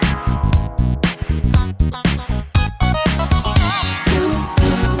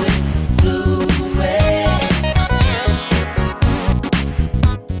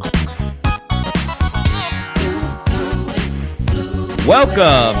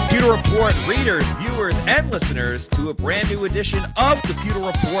Welcome, Pewter Report readers, viewers, and listeners to a brand new edition of the Pewter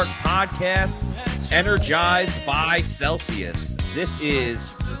Report podcast, energized by Celsius. This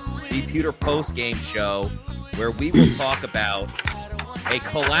is the Pewter Post-Game Show, where we will talk about a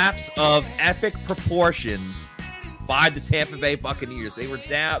collapse of epic proportions by the Tampa Bay Buccaneers. They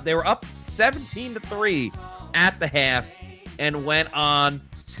were up 17-3 at the half and went on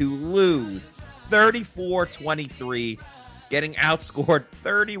to lose 34-23. Getting outscored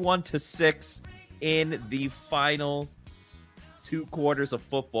 31-6 in the final 2 quarters of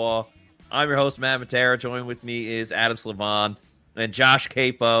football. I'm your host, Matt Matera. Joining with me is Adam Slavon and Josh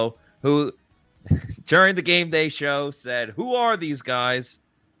Capo, who during the game day show said, "Who are these guys?"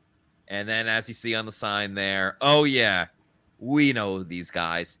 And then, as you see on the sign there, oh yeah, we know these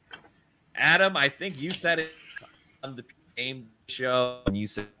guys. Adam, I think you said it on the game show, and you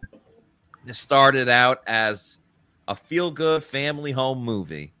said this started out as a feel-good family home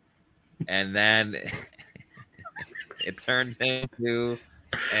movie, and then it turns into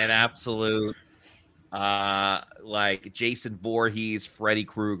an absolute like Jason Voorhees, Freddy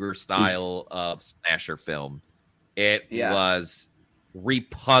Krueger style of slasher film. It was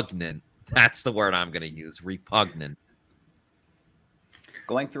repugnant. That's the word I'm going to use, repugnant.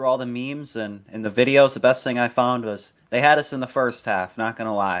 Going through all the memes and in the videos, the best thing I found was they had us in the first half, not going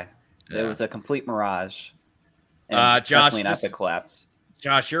to lie. It was a complete mirage. Josh, definitely an epic collapse.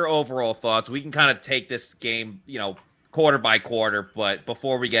 Josh, your overall thoughts. We can kind of take this game, quarter by quarter, but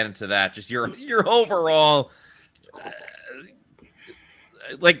before we get into that, just your overall,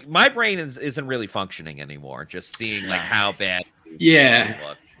 like my brain isn't really functioning anymore. Just seeing like how bad.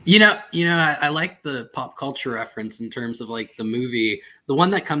 Yeah. I like the pop culture reference in terms of like the movie. The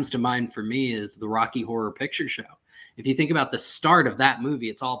one that comes to mind for me is the Rocky Horror Picture Show. If you think about the start of that movie,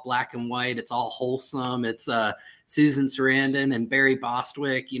 it's all black and white. It's all wholesome. It's Susan Sarandon and Barry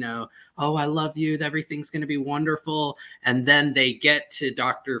Bostwick, oh, I love you. Everything's going to be wonderful. And then they get to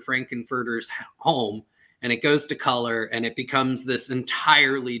Dr. Frankenfurter's home and it goes to color and it becomes this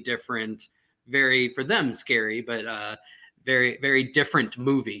entirely different, very, for them, scary, but very, very different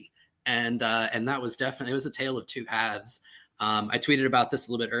movie. And that was definitely, it was a tale of two halves. I tweeted about this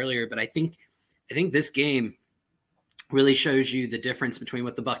a little bit earlier, but I think this game really shows you the difference between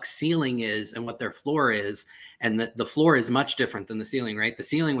what the Bucs ceiling is and what their floor is. And the floor is much different than the ceiling, right? The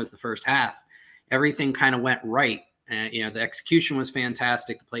ceiling was the first half. Everything kind of went right. The execution was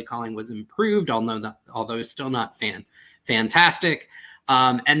fantastic. The play calling was improved, although it's still not fantastic.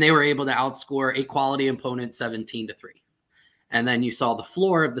 And they were able to outscore a quality opponent 17-3. And then you saw the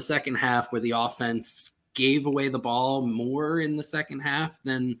floor of the second half where the offense gave away the ball more in the second half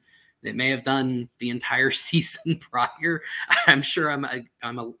than they may have done the entire season prior. I'm sure I'm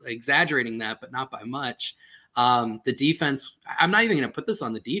exaggerating that, but not by much. The defense, I'm not even going to put this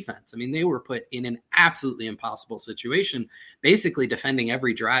on the defense. I mean, they were put in an absolutely impossible situation, basically defending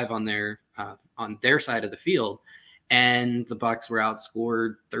every drive on their side of the field. And the Bucs were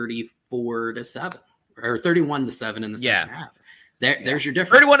outscored 34-7 or 31-7 in the second half. There's your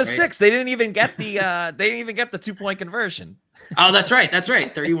difference. 31-6. Right? They didn't even get the 2-point conversion. Oh, that's right.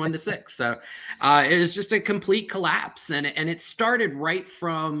 31-6. So it was just a complete collapse. And it started right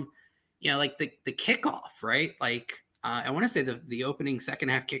from, like the kickoff, right? Like I want to say the opening second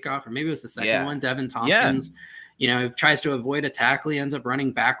half kickoff, or maybe it was the second one. Devin Tompkins, tries to avoid a tackle. He ends up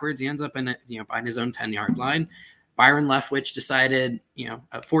running backwards. He ends up in behind his own 10-yard line. Byron Leftwich decided,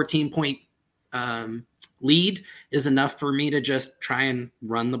 a 14-point lead is enough for me to just try and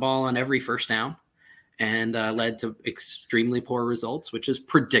run the ball on every first down. And led to extremely poor results, which is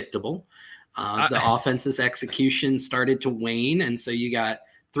predictable. The offense's execution started to wane, and so you got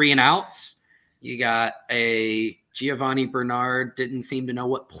 3 and outs. You got a Giovanni Bernard didn't seem to know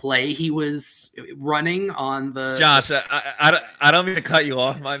what play he was running on the. Josh, I don't mean to cut you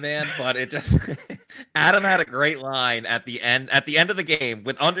off, my man, but it just Adam had a great line at the end of the game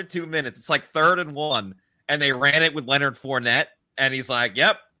with under 2 minutes. It's like 3rd and 1, and they ran it with Leonard Fournette, and he's like,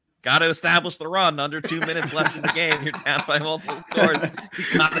 "Yep. Got to establish the run. Under 2 minutes left in the game. You're down by multiple scores.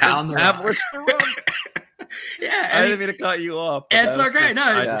 You got to establish the run." Yeah, I didn't mean to cut you off. It's okay.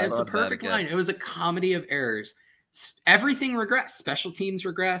 No, it's a perfect line. It was a comedy of errors. Everything regressed. Special teams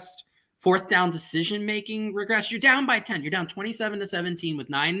regressed. 4th down decision making regressed. You're down by 10. You're down 27-17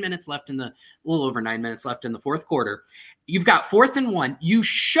 with 9 minutes left a little over 9 minutes left in the fourth quarter. You've got 4th and 1. You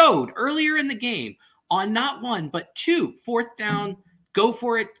showed earlier in the game on not 1 but 2 4th down. Go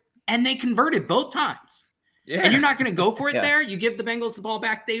for it. And they converted both times. Yeah. And you're not going to go for it there. You give the Bengals the ball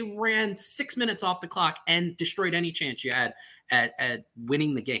back. They ran 6 minutes off the clock and destroyed any chance you had at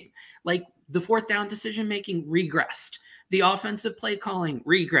winning the game. Like the 4th down decision-making regressed. The offensive play calling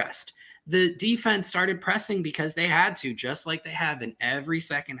regressed. The defense started pressing because they had to, just like they have in every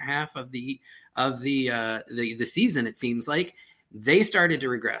second half of the season. It seems like they started to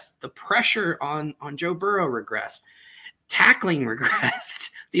regress. The pressure on Joe Burrow regressed. Tackling regressed.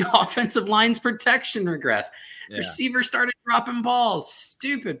 The offensive line's protection regressed. Yeah. Receivers started dropping balls.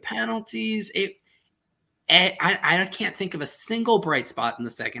 Stupid penalties. I can't think of a single bright spot in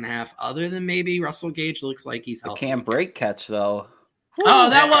the second half other than maybe Russell Gage looks like he's healthy. Cam break catch, though. Oh,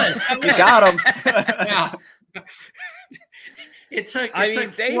 that was. You got him. Yeah. It took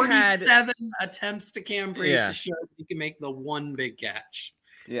 47 attempts to Cam Brate to show that he can make the one big catch.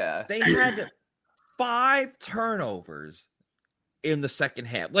 Yeah. They had 5 turnovers in the second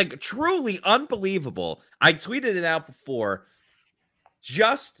half. Like, truly unbelievable. I tweeted it out before.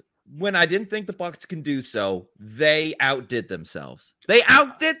 Just when I didn't think the Bucs can do so, they outdid themselves.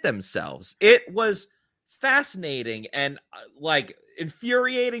 It was fascinating and like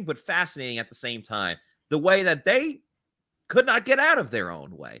infuriating, but fascinating at the same time. The way that they could not get out of their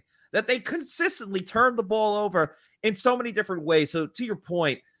own way, that they consistently turned the ball over in so many different ways. So to your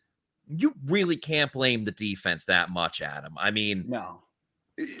point, you really can't blame the defense that much, Adam. I mean, no,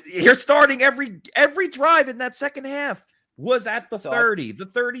 you're starting every drive in that second half was at the 30, the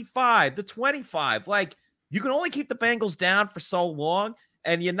 35, the 25. Like, you can only keep the Bengals down for so long,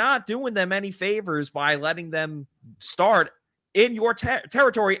 and you're not doing them any favors by letting them start in your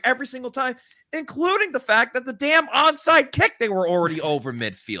territory every single time, including the fact that the damn onside kick, they were already over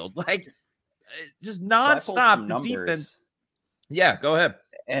midfield. Like, just nonstop. The defense. Yeah, go ahead.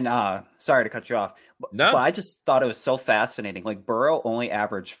 And sorry to cut you off. No. But I just thought it was so fascinating. Like, Burrow only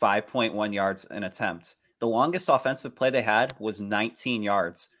averaged 5.1 yards an attempt. The longest offensive play they had was 19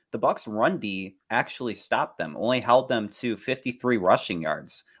 yards. The Bucs run D actually stopped them, only held them to 53 rushing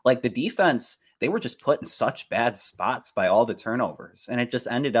yards. Like, the defense, they were just put in such bad spots by all the turnovers, and it just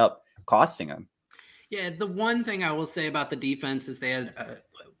ended up costing them. Yeah, the one thing I will say about the defense is they had,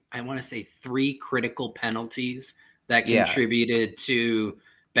 I want to say, 3 critical penalties that contributed to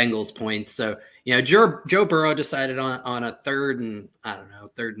Bengals points. So, Joe Burrow decided on a 3rd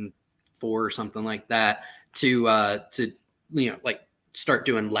and 4 or something like that to start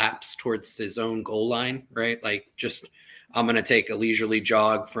doing laps towards his own goal line, right? Like, just, I'm going to take a leisurely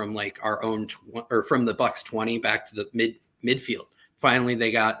jog from like our own or from the Bucs 20 back to the midfield. Finally,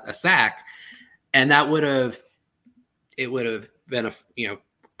 they got a sack, and that would have been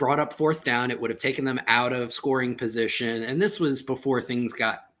brought up 4th down. It would have taken them out of scoring position. And this was before things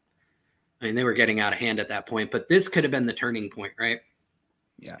they were getting out of hand at that point, but this could have been the turning point, right?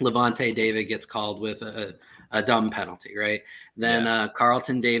 Yeah. Levante David gets called with a dumb penalty, right? Then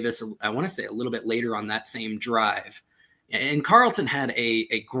Carlton Davis, I want to say a little bit later on that same drive. And Carlton had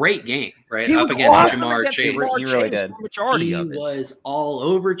a great game, right? Up against Jamar Chase. He really did. He was all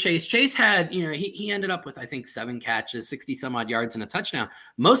over Chase. Chase had, he ended up with, I think, 7 catches, 60 some odd yards and a touchdown.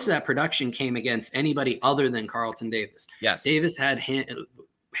 Most of that production came against anybody other than Carlton Davis. Yes. Davis had him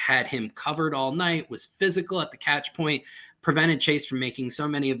covered all night, was physical at the catch point, prevented Chase from making so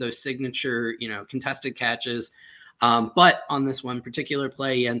many of those signature, contested catches. But on this one particular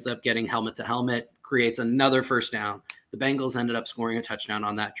play, he ends up getting helmet to helmet, creates another first down. The Bengals ended up scoring a touchdown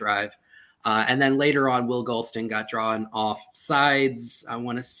on that drive. And then later on, Will Golston got drawn off sides, I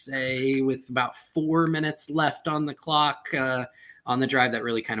want to say, with about 4 minutes left on the clock on the drive that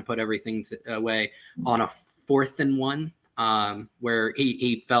really kind of put everything away on a 4th and 1, where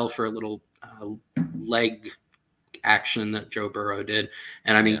he fell for a little leg action that Joe Burrow did.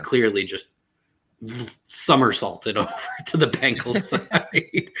 And clearly just somersaulted over to the Bengals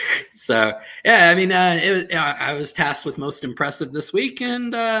side. So, I was tasked with most impressive this week.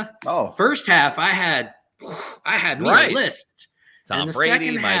 And first half, I had me a list. Tom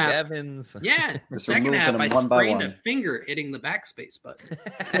Brady, Mike Evans. Yeah. The second half, I sprained a finger hitting the backspace button.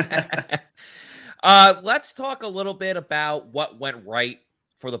 Let's talk a little bit about what went right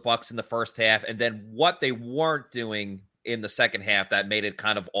for the Bucs in the first half, and then what they weren't doing in the second half that made it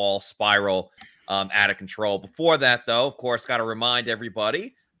kind of all spiral out of control. Before that, though, of course, got to remind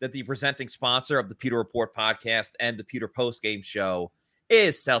everybody that the presenting sponsor of the Pewter Report podcast and the Pewter Postgame Show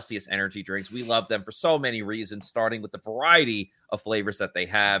is Celsius Energy Drinks. We love them for so many reasons, starting with the variety of flavors that they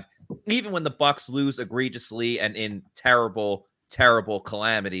have. Even when the Bucs lose egregiously and in terrible, terrible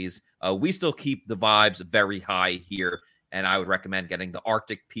calamities, we still keep the vibes very high here. And I would recommend getting the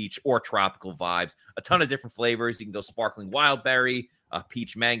Arctic Peach or Tropical Vibes. A ton of different flavors. You can go sparkling wild berry,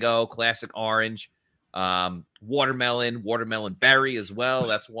 peach mango, classic orange, watermelon berry as well.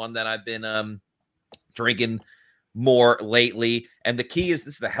 That's one that I've been drinking more lately. And the key is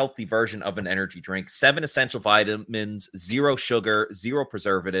this is the healthy version of an energy drink. 7 essential vitamins, 0 sugar, 0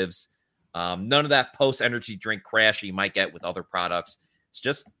 preservatives. None of that post-energy drink crash you might get with other products. It's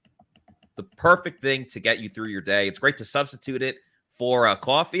just the perfect thing to get you through your day. It's great to substitute it for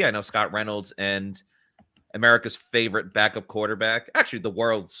coffee. I know Scott Reynolds and America's favorite backup quarterback, actually the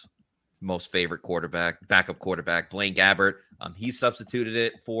world's most favorite backup quarterback, Blaine Gabbert. He substituted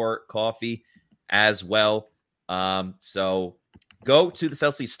it for coffee as well. So go to the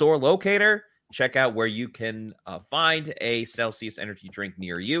Celsius store locator, check out where you can find a Celsius energy drink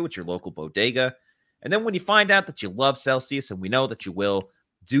near you at your local bodega. And then when you find out that you love Celsius, and we know that you will,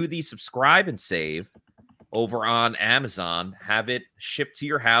 do the subscribe and save over on Amazon, have it shipped to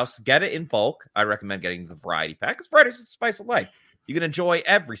your house, get it in bulk. I recommend getting the variety pack because variety is the spice of life. You can enjoy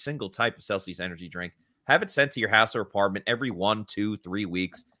every single type of Celsius energy drink. Have it sent to your house or apartment every 1, 2, 3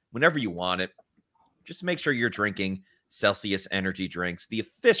 weeks, whenever you want it. Just make sure you're drinking Celsius energy drinks, the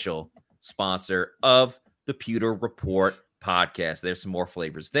official sponsor of the Pewter Report podcast. There's some more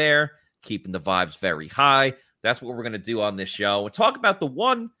flavors there, keeping the vibes very high. That's what we're going to do on this show and talk about the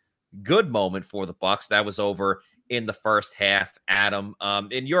one good moment for the Bucs that was over in the first half. Adam,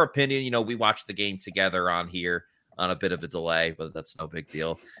 in your opinion, we watched the game together on here on a bit of a delay, but that's no big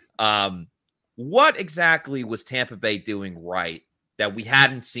deal. What exactly was Tampa Bay doing right that we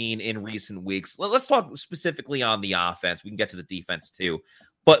hadn't seen in recent weeks? Let's talk specifically on the offense. We can get to the defense too.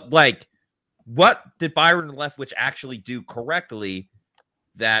 But what did Byron Leftwich actually do correctly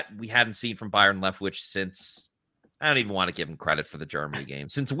that we hadn't seen from Byron Leftwich since, I don't even want to give him credit for the Germany game,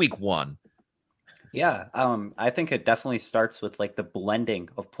 since week 1? Yeah, I think it definitely starts with the blending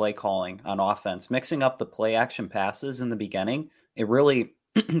of play calling on offense, mixing up the play action passes in the beginning. It really,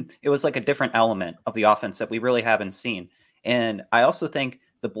 it was like a different element of the offense that we really haven't seen. And I also think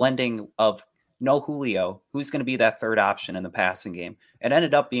the blending of no Julio, who's going to be that third option in the passing game. It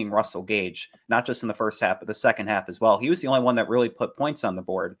ended up being Russell Gage, not just in the first half, but the second half as well. He was the only one that really put points on the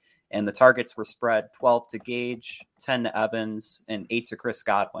board. And the targets were spread 12 to Gage, 10 to Evans, and 8 to Chris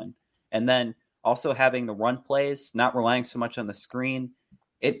Godwin. And then also having the run plays, not relying so much on the screen.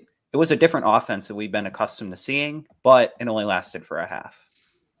 It was a different offense that we've been accustomed to seeing, but it only lasted for a half.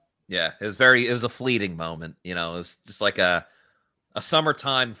 Yeah, it was a fleeting moment. It was just like a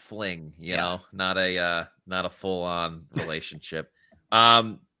summertime fling, not a full on relationship.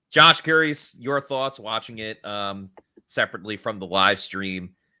 Josh, curious your thoughts watching it separately from the live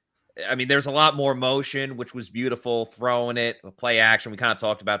stream. I mean, there's a lot more motion, which was beautiful, throwing it, play action. We kind of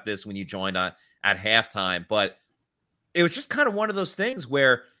talked about this when you joined at halftime, but it was just kind of one of those things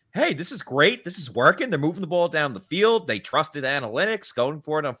where, hey, this is great. This is working. They're moving the ball down the field. They trusted analytics, going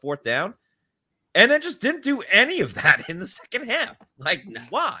for it on 4th down, and then just didn't do any of that in the second half.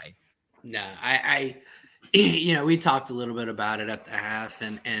 Why? No, I we talked a little bit about it at the half,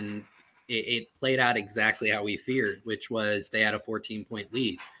 and it played out exactly how we feared, which was they had a 14-point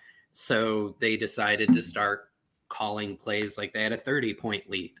lead. So they decided to start calling plays like they had a 30-point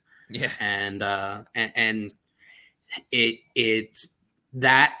lead. Yeah. And it's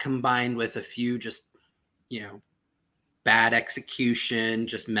that combined with a few just, bad execution,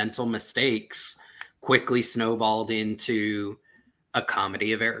 just mental mistakes quickly snowballed into a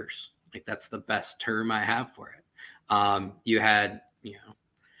comedy of errors. That's the best term I have for it. You had,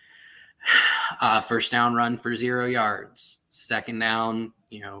 first down run for 0 yards, second down,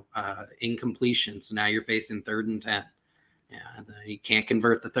 incompletion. So now you're facing 3rd and 10. Yeah, you can't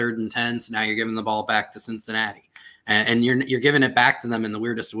convert the 3rd and 10. So now you're giving the ball back to Cincinnati, and you're giving it back to them in the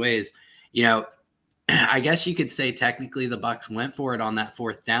weirdest ways. I guess you could say technically the Bucs went for it on that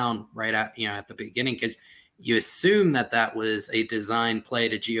 4th down right at the beginning, because you assume that was a design play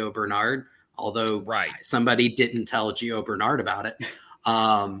to Gio Bernard, although somebody didn't tell Gio Bernard about it.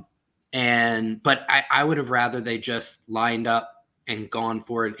 But I would have rather they just lined up and gone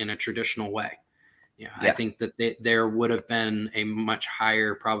for it in a traditional way. I think that there would have been a much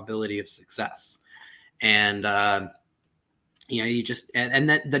higher probability of success. And, you just, and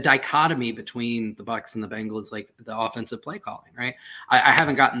that the dichotomy between the Bucs and the Bengals, the offensive play calling, right? I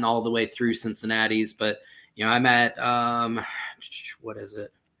haven't gotten all the way through Cincinnati's, but, I'm at, what is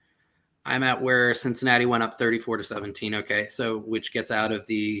it? I'm at where Cincinnati went up 34-17. Okay. So, which gets out of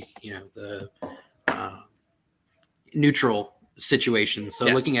the, the neutral situations. So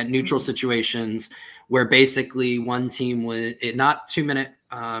looking at neutral situations where basically one team was not 2-minute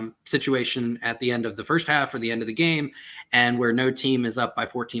situation at the end of the first half or the end of the game, and where no team is up by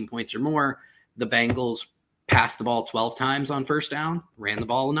 14 points or more, the Bengals passed the ball 12 times on first down, ran the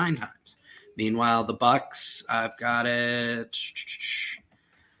ball 9 times. Meanwhile, the Bucs, I've got it.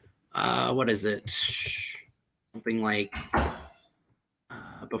 What is it? something like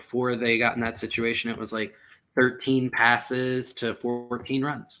before they got in that situation, it was like 13 passes to 14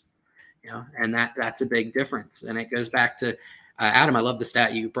 runs. And that's a big difference. And it goes back to Adam. I love the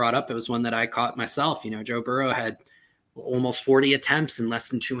stat you brought up. It was one that I caught myself. Joe Burrow had almost 40 attempts and less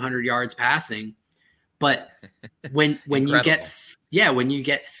than 200 yards passing. But when you get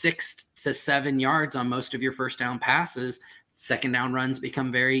 6 to 7 yards on most of your first down passes, second down runs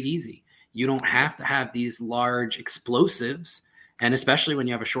become very easy. You don't have to have these large explosives, and especially when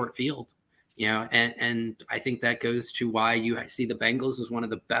you have a short field. And I think that goes to why you see the Bengals as one of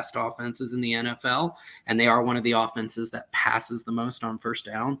the best offenses in the NFL, and they are one of the offenses that passes the most on first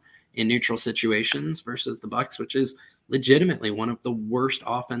down in neutral situations versus the Bucs, which is legitimately one of the worst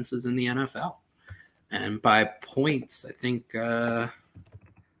offenses in the NFL. And by points, I think they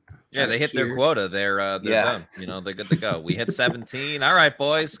hit their quota. They're done. They're good to go. We hit 17. All right,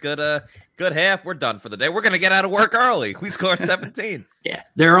 boys. Good half. We're done for the day. We're going to get out of work early. We scored 17. Yeah.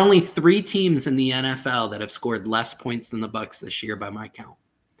 There are only 3 teams in the NFL that have scored less points than the Bucs this year by my count.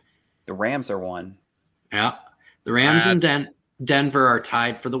 The Rams are one. Yeah. The Rams and Denver are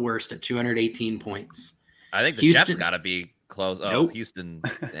tied for the worst at 218 points. I think the Jets got to be close. Oh, nope. Houston.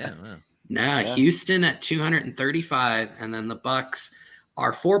 Yeah. Yeah. Houston at 235, and then the Bucs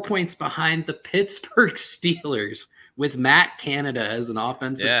are 4 points behind the Pittsburgh Steelers with Matt Canada as an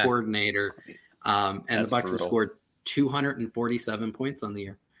offensive coordinator. And the Bucs have scored 247 points on the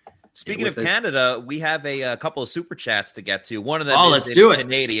year. Speaking of Canada, we have a couple of super chats to get to. One of them is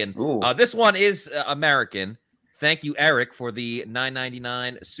Canadian. This one is American. Thank you, Eric, for the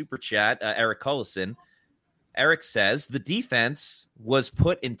 $9.99 super chat. Eric Collison. Eric says, the defense was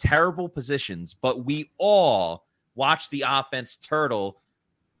put in terrible positions, but we all watched the offense turtle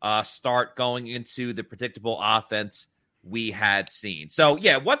start going into the predictable offense we had seen. So,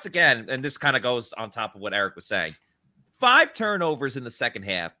 once again, and this kind of goes on top of what Eric was saying, 5 turnovers in the second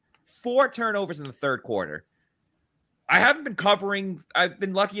half, 4 turnovers in the third quarter. I've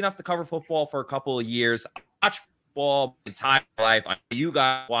been lucky enough to cover football for a couple of years. I watched football my entire life. I know you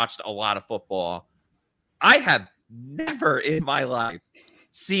guys watched a lot of football. I have never in my life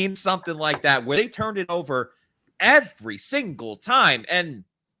seen something like that where they turned it over every single time. And,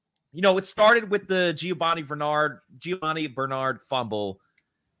 it started with the Giovanni Bernard fumble,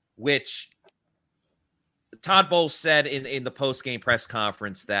 which Todd Bowles said in the post-game press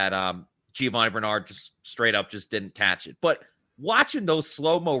conference that Giovanni Bernard just straight up just didn't catch it. But watching those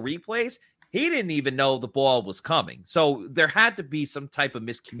slow-mo replays, he didn't even know the ball was coming. So there had to be some type of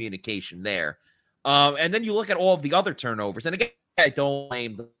miscommunication there. And then you look at all of the other turnovers. And again, I don't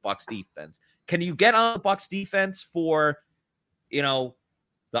blame the Bucs defense. Can you get on the Bucs defense for, the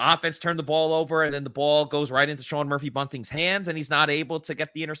offense turned the ball over and then the ball goes right into Sean Murphy-Bunting's hands and he's not able to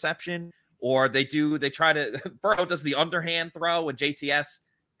get the interception? Or Burrow does the underhand throw and JTS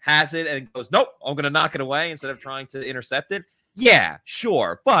has it and goes, nope, I'm going to knock it away instead of trying to intercept it. Yeah,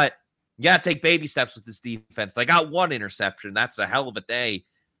 sure. But you got to take baby steps with this defense. They got 1 interception. That's a hell of a day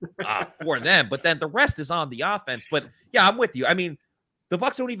for them. But then the rest is on the offense. But yeah, I'm with you. I mean, the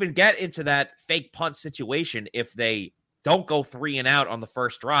Bucs don't even get into that fake punt situation if they don't go 3 and out on the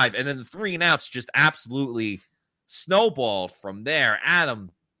first drive. And then the 3 and outs just absolutely snowballed from there.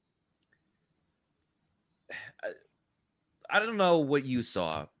 Adam, I don't know what you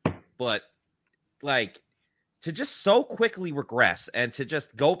saw, but to just so quickly regress and to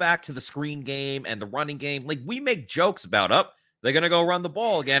just go back to the screen game and the running game, we make jokes about they're going to go run the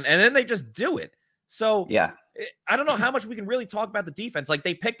ball again, and then they just do it. So I don't know how much we can really talk about the defense.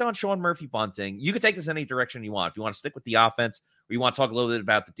 They picked on Sean Murphy-Bunting. You can take this any direction you want. If you want to stick with the offense or you want to talk a little bit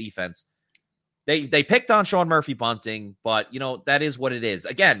about the defense, they picked on Sean Murphy-Bunting, but, that is what it is.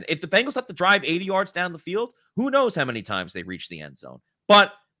 Again, if the Bengals have to drive 80 yards down the field, who knows how many times they reach the end zone.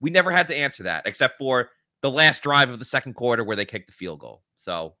 But we never had to answer that except for the last drive of the second quarter where they kicked the field goal.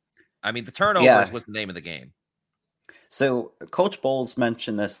 So, I mean, the turnovers was the name of the game. So Coach Bowles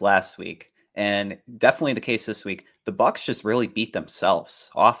mentioned this last week, and definitely the case this week. The Bucs just really beat themselves.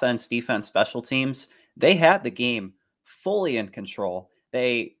 Offense, defense, special teams. They had the game fully in control.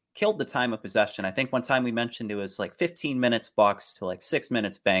 They killed the time of possession. I think one time we mentioned it was 15 minutes Bucs to 6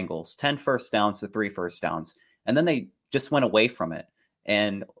 minutes Bengals, 10 first downs to 3 first downs. And then they just went away from it.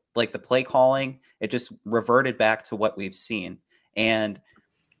 And the play calling, it just reverted back to what we've seen. And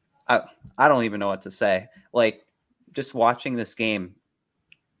I don't even know what to say. Just watching this game,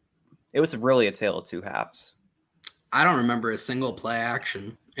 it was really a tale of 2 halves. I don't remember a single play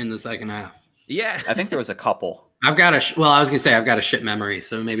action in the second half. Yeah. I think there was a couple. I've got a shit memory,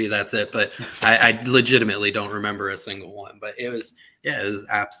 so maybe that's it. But I legitimately don't remember a single one. But it was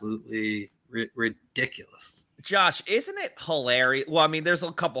absolutely ridiculous. Josh, isn't it hilarious? Well, I mean, there's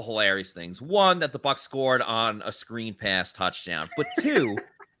a couple hilarious things. One, that the Bucs scored on a screen pass touchdown. But two,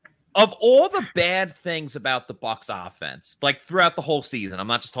 of all the bad things about the Bucs offense, like throughout the whole season, I'm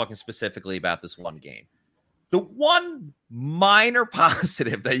not just talking specifically about this one game. The one minor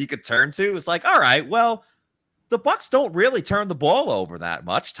positive that you could turn to is like, all right, well, the Bucs don't really turn the ball over that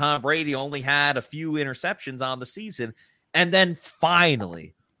much. Tom Brady only had a few interceptions on the season. And then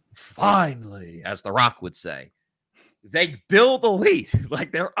finally, as The Rock would say, they build a lead.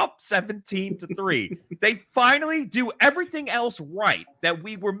 Like they're up 17-3. They finally do everything else right that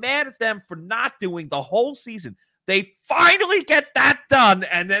we were mad at them for not doing the whole season. They finally get that done.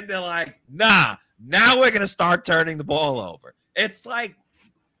 And then they're like, nah, now we're going to start turning the ball over. It's like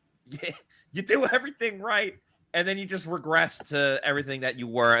you do everything right, and then you just regress to everything that you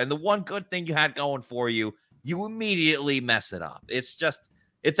were. And the one good thing you had going for you, you immediately mess it up.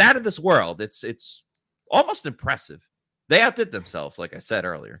 It's out of this world. It's almost impressive. They outdid themselves, like I said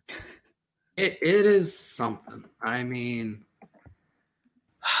earlier. It is something. I mean,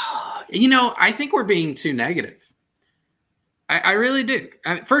 I think we're being too negative. I really do.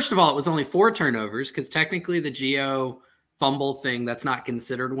 First of all, it was only 4 turnovers because technically the Geo fumble thing, that's not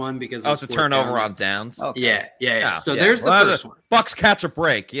considered one because it's a turnover on downs. Okay. Yeah. So there's the first one. Bucs catch a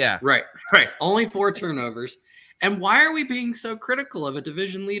break. Yeah. Right. Only 4 turnovers. And why are we being so critical of a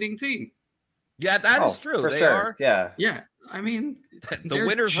division leading team? Yeah, that is true. They are. Yeah. I mean, the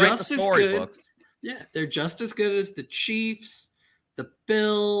winners write the storybooks. Yeah, they're just as good as the Chiefs, the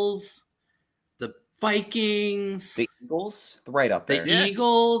Bills, the Vikings, the Eagles, right up there. The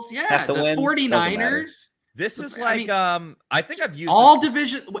Eagles, the 49ers. This is like, I think I've used all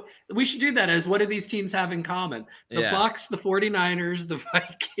division. We should do that as what do these teams have in common? The Bucs, the 49ers, the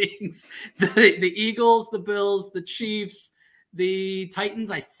Vikings, the Eagles, the Bills, the Chiefs, the Titans,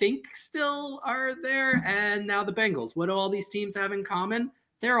 I think still are there. And now the Bengals. What do all these teams have in common?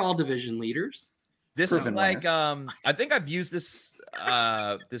 They're all division leaders. This is like, I think I've used this,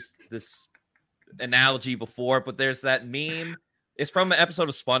 this analogy before, but there's that meme. It's from an episode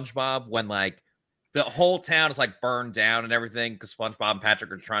of SpongeBob when like, the whole town is like burned down and everything because SpongeBob and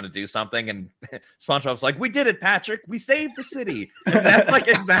Patrick are trying to do something. And SpongeBob's like, we did it, Patrick. We saved the city. And that's like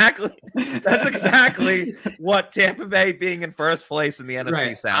exactly what Tampa Bay being in first place in the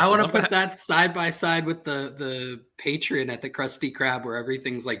NFC South. I want to put that side by side with the Patreon at the Krusty Krab where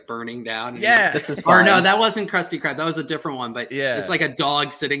everything's like burning down. Yeah. This is fine. Or no, that wasn't Krusty Krab. That was a different one. But it's like a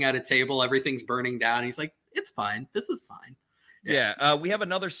dog sitting at a table. Everything's burning down. He's like, it's fine. This is fine. Yeah, we have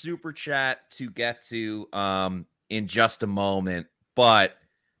another super chat to get to in just a moment, but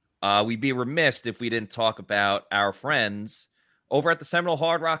we'd be remiss if we didn't talk about our friends over at the Seminole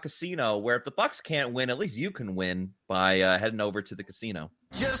Hard Rock Casino, where if the Bucs can't win, at least you can win by heading over to the casino.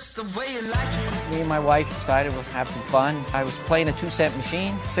 Just the way you like it. Me and my wife decided we'll have some fun. I was playing a 2-cent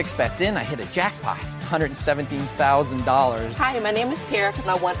machine. 6 bets in, I hit a jackpot. $117,000. Hi, my name is Tara, and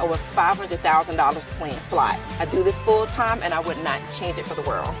I won over $500,000 playing slot. I do this full time, and I would not change it for the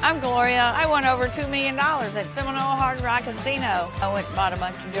world. I'm Gloria. I won over $2 million at Seminole Hard Rock Casino. I went and bought a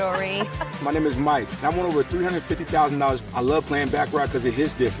bunch of jewelry. My name is Mike, and I won over $350,000. I love playing baccarat because it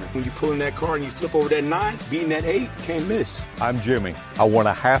hits different. When you pull in that card and you flip over that 9, beating that 8, can't miss. I'm Jimmy. I won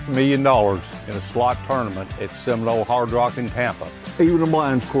 $500,000 in a slot tournament at Seminole Hard Rock in Tampa. Even a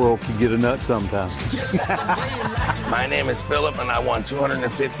blind squirrel can get a nut sometimes. My name is Philip, and I won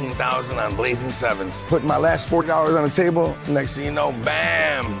 $215,000 on Blazing Sevens. Put my last $40 on the table. Next thing you know,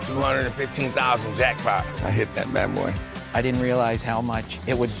 bam, $215,000 jackpot. I hit that bad boy. I didn't realize how much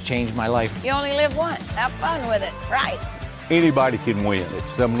it would change my life. You only live once. Have fun with it. Right. Anybody can win at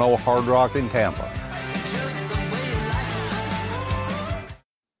Seminole Hard Rock in Tampa.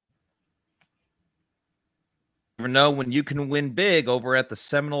 Never know when you can win big over at the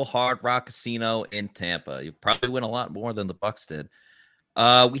Seminole Hard Rock Casino in Tampa. You probably win a lot more than the Bucs did.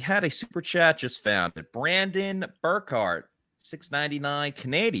 We had a super chat just found it. Brandon Burkhart, $6.99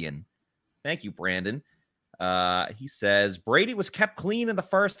 Canadian. Thank you, Brandon. He says Brady was kept clean in the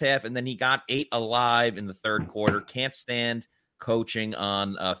first half, and then he got 8 alive in the third quarter. Can't stand coaching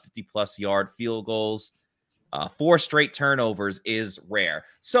on 50-plus yard field goals. 4 straight turnovers is rare.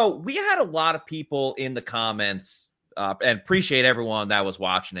 So we had a lot of people in the comments, and appreciate everyone that was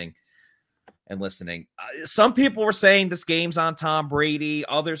watching and listening. Some people were saying this game's on Tom Brady.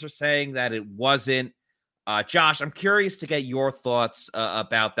 Others are saying that it wasn't. Josh, I'm curious to get your thoughts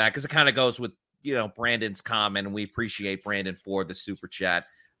about that, because it kind of goes with, Brandon's comment, and we appreciate Brandon for the super chat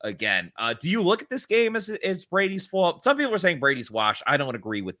again. Do you look at this game as Brady's fault? Some people are saying Brady's wash. I don't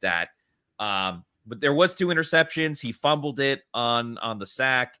agree with that. But there was 2 interceptions. He fumbled it on the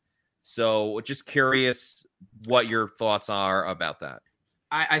sack. So just curious what your thoughts are about that.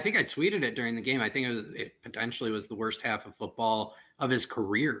 I think I tweeted it during the game. I think it potentially was the worst half of football of his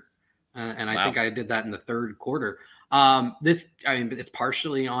career. And I think I did that in the third quarter. It's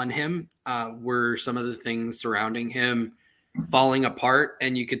partially on him. Were some of the things surrounding him falling apart,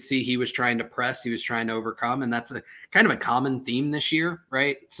 and you could see he was trying to press, he was trying to overcome, and that's a kind of a common theme this year,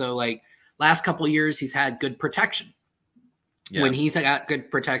 right? So like last couple of years, he's had good protection. Yeah. When he's got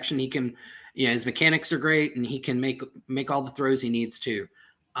good protection, he can, his mechanics are great, and he can make all the throws he needs to.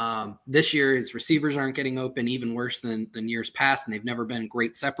 This year, his receivers aren't getting open, even worse than years past, and they've never been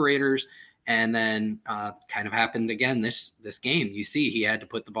great separators. And then kind of happened again this game. You see, he had to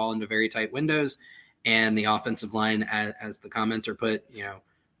put the ball into very tight windows, and the offensive line, as the commenter put,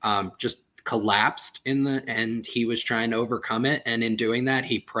 just collapsed and he was trying to overcome it. And in doing that,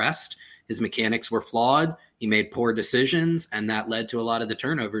 he pressed. His mechanics were flawed. He made poor decisions, and that led to a lot of the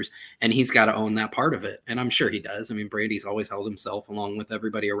turnovers, and he's got to own that part of it. And I'm sure he does. I mean, Brady's always held himself, along with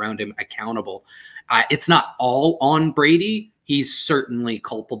everybody around him, accountable. It's not all on Brady. He's certainly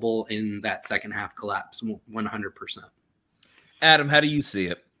culpable in that second half collapse, 100%. Adam, how do you see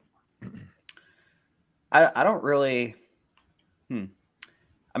it? I don't really.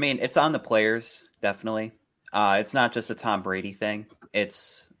 I mean, it's on the players, definitely. It's not just a Tom Brady thing.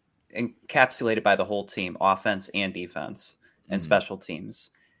 It's encapsulated by the whole team, offense and defense, and special teams.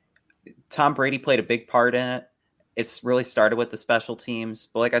 Tom Brady played a big part in it. It's really started with the special teams.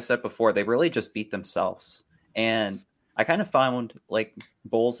 But like I said before, they really just beat themselves. And I kind of found like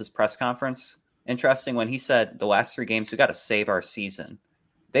Bowles' press conference interesting when he said the last 3 games, we got to save our season.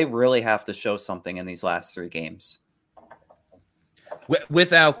 They really have to show something in these last 3 games.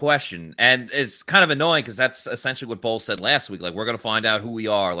 Without question. And it's kind of annoying because that's essentially what Bowles said last week. Like, we're going to find out who we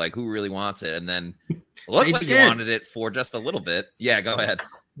are, like who really wants it. And then look like you wanted it for just a little bit. Yeah, go ahead.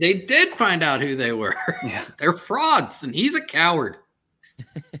 They did find out who they were. Yeah. They're frauds, and he's a coward.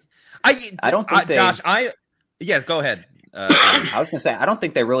 I don't think Josh, go ahead. I was going to say, I don't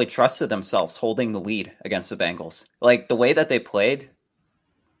think they really trusted themselves holding the lead against the Bengals. Like, the way that they played,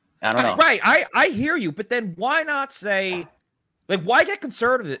 I don't know. Right, I hear you, but then why not say, like, why get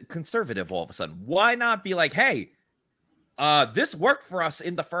conservative all of a sudden? Why not be like, hey, this worked for us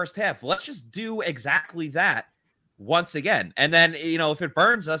in the first half. Let's just do exactly that once again. And then, if it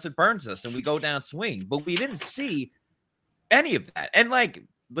burns us, it burns us, and we go down swing. But we didn't see any of that. And, like,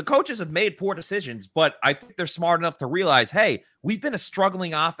 the coaches have made poor decisions, but I think they're smart enough to realize, hey, we've been a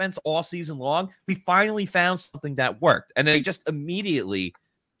struggling offense all season long. We finally found something that worked. And they just immediately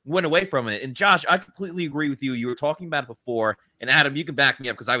went away from it. And Josh, I completely agree with you. You were talking about it before. And Adam, you can back me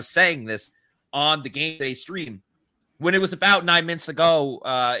up because I was saying this on the game day stream when it was about 9 minutes to go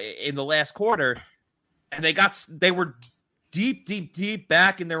in the last quarter. And they were deep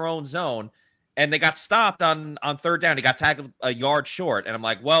back in their own zone. And they got stopped on third down. They got tackled a yard short. And I'm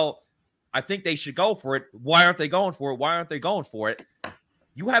like, well, I think they should go for it. Why aren't they going for it? Why aren't they going for it?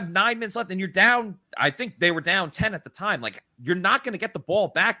 You have 9 minutes left and you're down. I think they were down 10 at the time. Like, you're not going to get the ball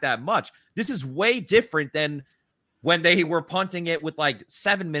back that much. This is way different than when they were punting it with like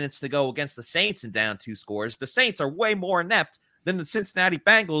 7 minutes to go against the Saints and down 2 scores. The Saints are way more inept than the Cincinnati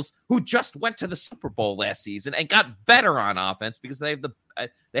Bengals, who just went to the Super Bowl last season and got better on offense because they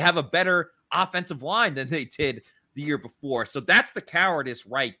have a better offensive line than they did the year before. So that's the cowardice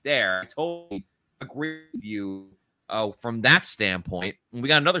right there. I totally agree with you from that standpoint. And we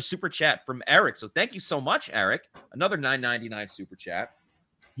got another super chat from Eric. So thank you so much, Eric. Another $9.99 super chat.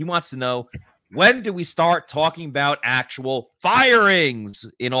 He wants to know, when do we start talking about actual firings,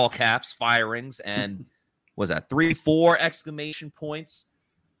 in all caps, firings? And was that 3-4 exclamation points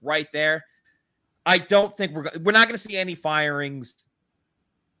right there? I don't think we're not going to see any firings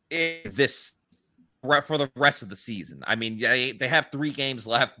for the rest of the season. I mean, they have 3 games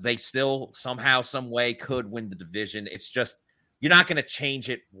left. They still somehow, some way could win the division. It's just, you're not going to change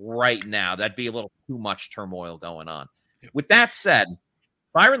it right now. That'd be a little too much turmoil going on. Yep. With that said,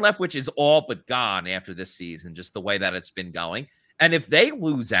 Byron Leftwich is all but gone after this season, just the way that it's been going. And if they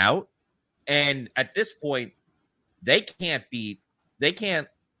lose out, and at this point, it's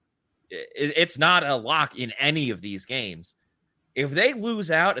not a lock in any of these games. If they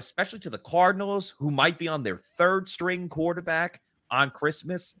lose out, especially to the Cardinals, who might be on their 3rd string quarterback on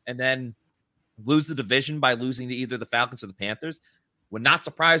Christmas, and then lose the division by losing to either the Falcons or the Panthers, would not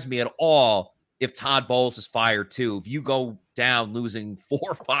surprise me at all if Todd Bowles is fired too. If you go down losing 4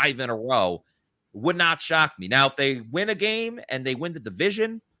 or 5 in a row, would not shock me. Now, if they win a game and they win the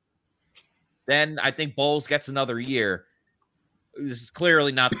division, then I think Bowles gets another year. This is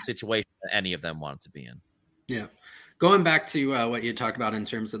clearly not the situation that any of them want to be in. Yeah. Going back to what you talked about in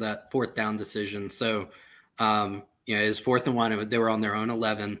terms of that fourth down decision. So, it was 4th and 1. They were on their own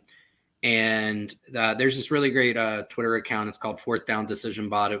 11. And there's this really great Twitter account. It's called Fourth Down Decision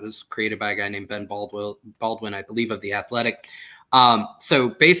Bot. It was created by a guy named Ben Baldwin, I believe, of The Athletic. So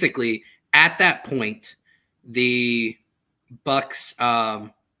basically, at that point, the Bucks,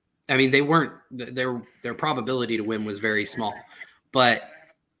 they weren't, their probability to win was very small. But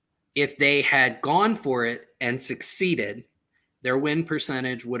if they had gone for it and succeeded, their win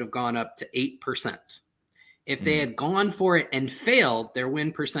percentage would have gone up to 8%. If they had gone for it and failed, their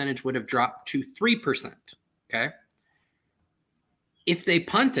win percentage would have dropped to 3%. Okay. If they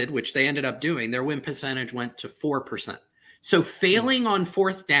punted, which they ended up doing, their win percentage went to 4%. So failing on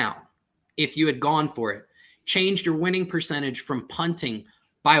fourth down, if you had gone for it, changed your winning percentage from punting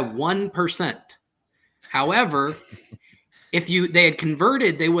by 1%. However, if they had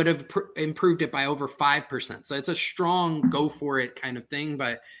converted, they would have improved it by over 5%. So it's a strong go for it kind of thing,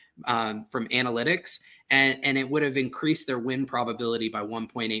 but from analytics, and it would have increased their win probability by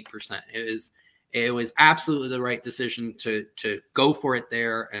 1.8%. It was absolutely the right decision to go for it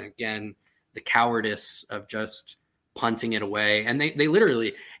there. And again, the cowardice of just punting it away. And they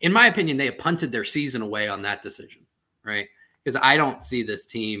literally, in my opinion, they have punted their season away on that decision, right? Because I don't see this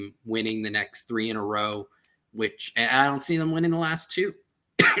team winning the next 3 in a row, which I don't see them winning the last 2,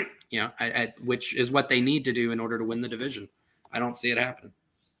 which is what they need to do in order to win the division. I don't see it happening.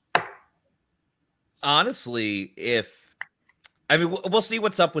 Honestly, we'll see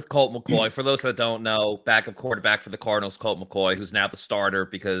what's up with Colt McCoy. For those that don't know, backup quarterback for the Cardinals, Colt McCoy, who's now the starter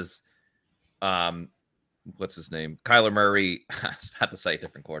because, what's his name? Kyler Murray. I was about to say a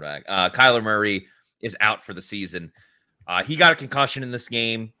different quarterback. Kyler Murray is out for the season. He got a concussion in this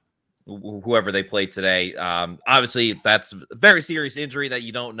game, whoever they played today. Obviously, that's a very serious injury that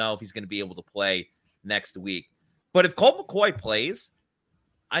you don't know if he's going to be able to play next week. But if Colt McCoy plays,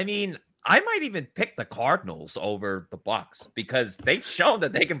 I might even pick the Cardinals over the Bucks because they've shown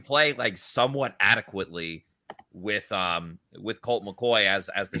that they can play like somewhat adequately with Colt McCoy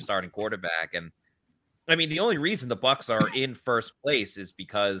as their starting quarterback. And the only reason the Bucks are in first place is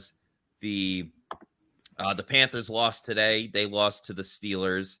because the Panthers lost today. They lost to the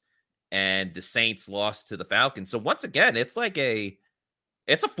Steelers, and the Saints lost to the Falcons. So once again, it's a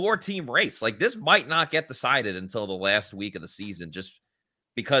 4-team race. Like, this might not get decided until the last week of the season, just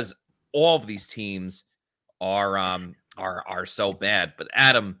because all of these teams are so bad. But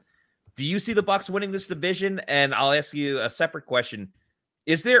Adam, do you see the Bucks winning this division? And I'll ask you a separate question.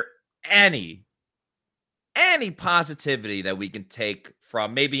 Is there any positivity that we can take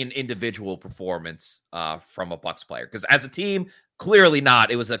from maybe an individual performance from a Bucks player? Because as a team, clearly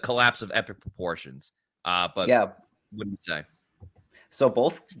not. It was a collapse of epic proportions. But yeah, what do you say? So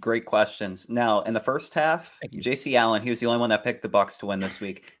both great questions. Now, in the first half, J.C. Allen, he was the only one that picked the Bucks to win this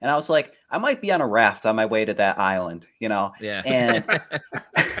week. And I was like, I might be on a raft on my way to that island, Yeah. And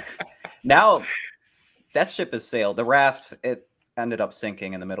now that ship has sailed. The raft, it ended up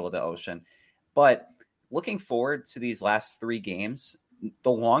sinking in the middle of the ocean. But looking forward to these last 3 games,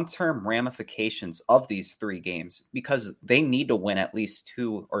 the long-term ramifications of these 3 games, because they need to win at least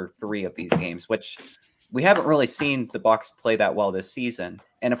 2 or 3 of these games, which we haven't really seen the Bucks play that well this season.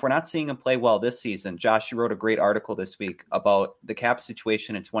 And if we're not seeing them play well this season, Josh, you wrote a great article this week about the cap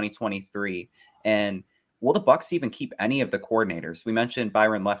situation in 2023. And will the Bucks even keep any of the coordinators? We mentioned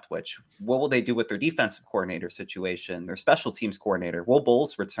Byron Leftwich. What will they do with their defensive coordinator situation, their special teams coordinator? Will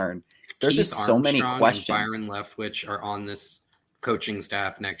Bowles return? There's Keith just so many Armstrong questions. And Byron Leftwich are on this coaching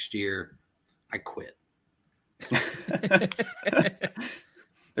staff next year. I quit.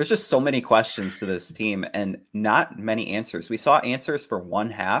 There's just so many questions to this team and not many answers. We saw answers for one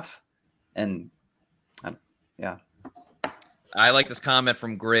half, and yeah. I like this comment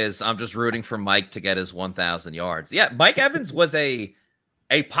from Grizz. I'm just rooting for Mike to get his 1,000 yards. Yeah, Mike Evans was a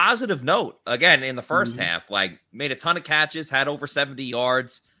positive note again in the first half. Like, made a ton of catches, had over 70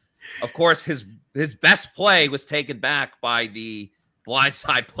 yards. Of course, his best play was taken back by the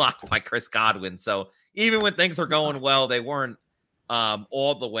blindside block by Chris Godwin. So even when things are going well, they weren't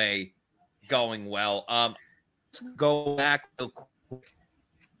all the way going well. Let's go back real quick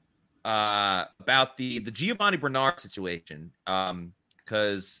about the Giovanni Bernard situation,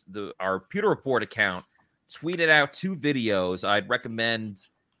 because our Pewter Report account tweeted out 2 videos. I'd recommend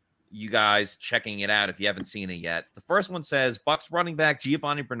you guys checking it out if you haven't seen it yet. The first one says Bucks running back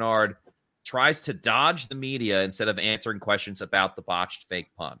Giovanni Bernard tries to dodge the media instead of answering questions about the botched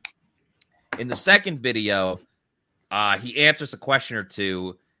fake punt. In the second video, he answers a question or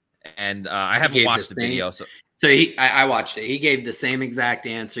two, and I haven't watched the video. So I watched it. He gave the same exact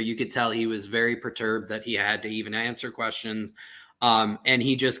answer. You could tell he was very perturbed that he had to even answer questions. And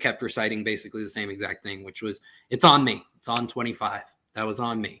he just kept reciting basically the same exact thing, which was, it's on me. It's on 25. That was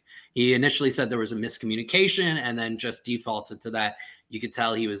on me. He initially said there was a miscommunication and then just defaulted to that. You could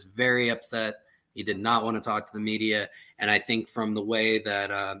tell he was very upset. He did not want to talk to the media. And I think from the way that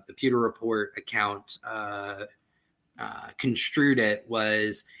the Pewter Report account construed it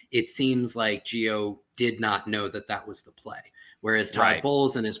was, it seems like Gio did not know that was the play. Whereas Todd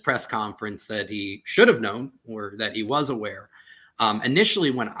Bowles in his press conference said he should have known, or that he was aware.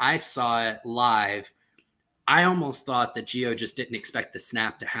 Initially, when I saw it live, I almost thought that Gio just didn't expect the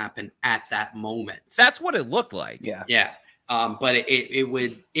snap to happen at that moment. That's what it looked like. Yeah. But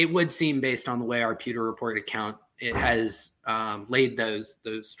it would seem, based on the way our Pewter Report account it has laid those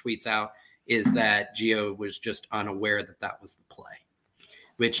tweets out, is that Gio was just unaware that was the play.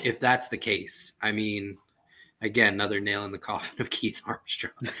 Which, if that's the case, I mean, again, another nail in the coffin of Keith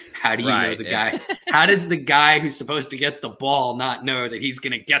Armstrong. How do you know the guy? How does the guy who's supposed to get the ball not know that he's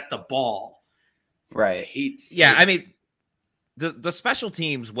going to get the ball? Right. I mean, the special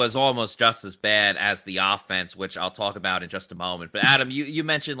teams was almost just as bad as the offense, which I'll talk about in just a moment. But Adam, you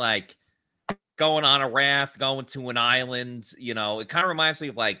mentioned like going on a raft, going to an island. You know, it kind of reminds me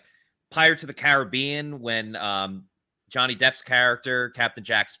of like Pirates of the Caribbean when Johnny Depp's character, Captain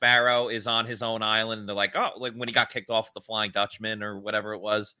Jack Sparrow, is on his own island. And they're like, oh, like when he got kicked off the Flying Dutchman or whatever it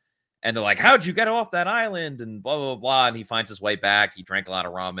was. And they're like, how'd you get off that island? And blah, blah, blah. And he finds his way back. He drank a lot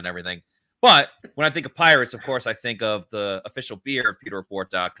of rum and everything. But when I think of Pirates, of course, I think of the official beer of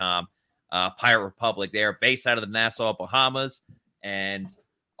PewterReport.com, Pirate Republic. They are based out of the Nassau, Bahamas, and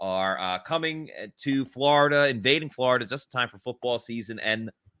are coming to Florida, invading Florida just in time for football season and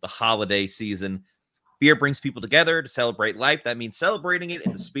the holiday season. Beer brings people together to celebrate life. That means celebrating it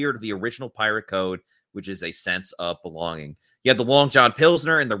in the spirit of the original Pirate Code, which is a sense of belonging. You have the Long John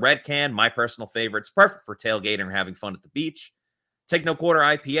Pilsner in the red can, my personal favorite. It's perfect for tailgating or having fun at the beach. Take No Quarter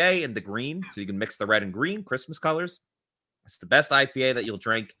IPA in the green, so you can mix the red and green, Christmas colors. It's the best IPA that you'll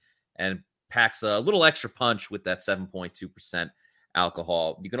drink and packs a little extra punch with that 7.2%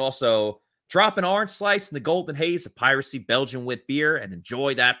 alcohol. You can also drop an orange slice in the Golden Haze of Piracy Belgian wit beer and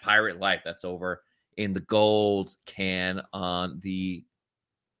enjoy that pirate life. That's over in the gold can on the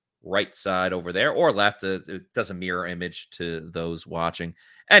right side over there, or left. It does a mirror image to those watching.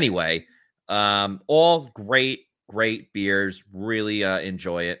 Anyway, all great beers. Really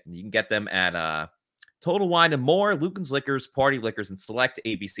enjoy it. You can get them at Total Wine and More, Lucan's Liquors, Party Liquors, and select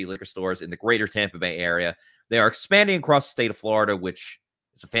ABC liquor stores in the greater Tampa Bay area. They are expanding across the state of Florida, which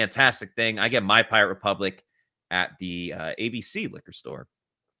is a fantastic thing. I get my Pirate Republic at the ABC liquor store.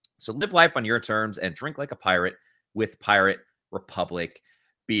 So live life on your terms and drink like a pirate with Pirate Republic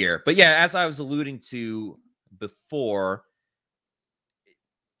beer. But yeah, as I was alluding to before,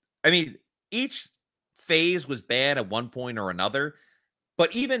 I mean, each phase was bad at one point or another.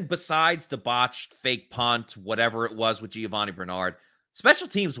 But even besides the botched fake punt, whatever it was with Giovanni Bernard, special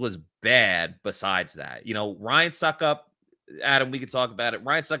teams was bad besides that. You know, Ryan Suckup, Adam, we could talk about it.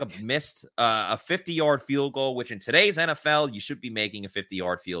 Ryan Suckup missed a 50-yard field goal, which in today's NFL, you should be making a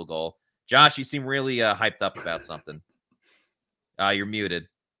 50-yard field goal. Josh, you seem really hyped up about something. You're muted.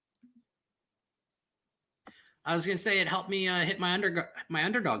 I was going to say it helped me hit my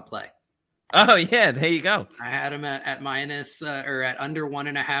underdog play. Oh, yeah, there you go. I had him at minus or at under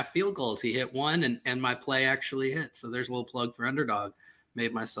 1.5 field goals. He hit one, and my play actually hit. So there's a little plug for underdog.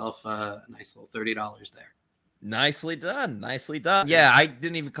 Made myself a nice little $30 there. Nicely done. Nicely done. Yeah, I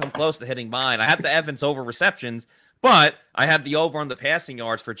didn't even come close to hitting mine. I had the Evans over receptions, but I had the over on the passing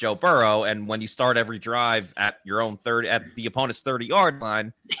yards for Joe Burrow. And when you start every drive at your own at the opponent's 30-yard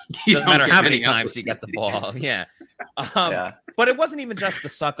line, doesn't matter how many times you get the ball. Yeah. But it wasn't even just the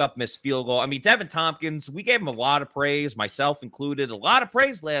suck-up missed field goal. I mean, Devin Tompkins, we gave him a lot of praise, myself included, a lot of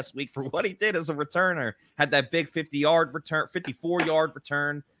praise last week for what he did as a returner. Had that big 50-yard return, 54-yard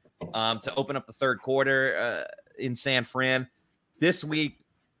return to open up the third quarter in San Fran. This week,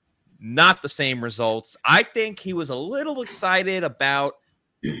 not the same results. I think he was a little excited about,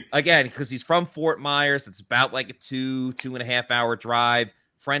 again, because he's from Fort Myers. It's about like a 2.5 hour drive.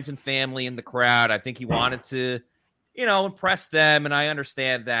 Friends and family in the crowd. I think he wanted to, impress them, and I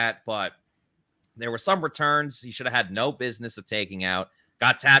understand that, but there were some returns he should have had no business of taking out.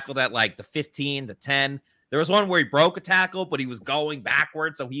 Got tackled at like the 15, the 10. There was one where he broke a tackle, but he was going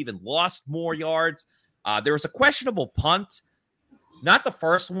backwards, so he even lost more yards. There was a questionable punt. Not the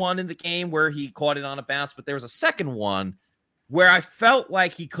first one in the game where he caught it on a bounce, but there was a second one where I felt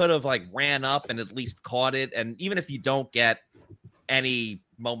like he could have like ran up and at least caught it. And even if you don't get any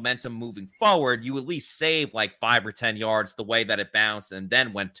momentum moving forward, you at least save like 5 or 10 yards the way that it bounced and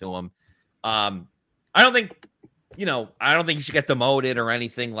then went to him. I don't think he should get demoted or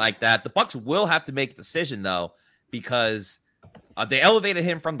anything like that. The Bucs will have to make a decision though, because they elevated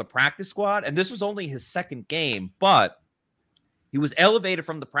him from the practice squad, and this was only his second game, but he was elevated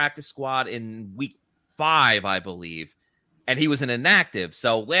from the practice squad in week 5, I believe, and he was an inactive.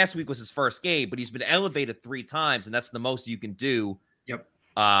 So last week was his first game, but he's been elevated 3 times, and that's the most you can do. Yep.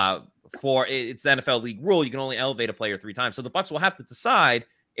 For it's the NFL league rule, you can only elevate a player 3 times. So the Bucs will have to decide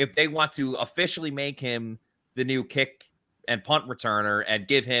if they want to officially make him the new kick and punt returner and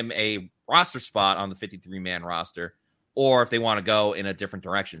give him a roster spot on the 53-man roster, or if they want to go in a different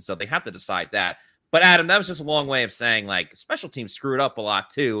direction. So they have to decide that. But Adam, that was just a long way of saying like special teams screwed up a lot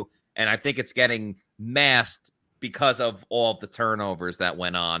too. And I think it's getting masked because of all of the turnovers that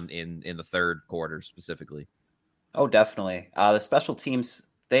went on in the third quarter specifically. Oh, definitely. The special teams,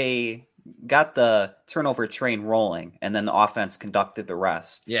 they got the turnover train rolling, and then the offense conducted the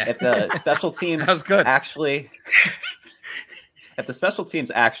rest. Yeah. If the special teams that was good. If the special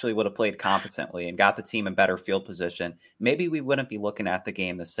teams actually would have played competently and got the team in better field position, maybe we wouldn't be looking at the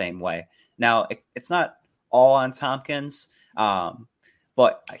game the same way. Now, it's not all on Tompkins,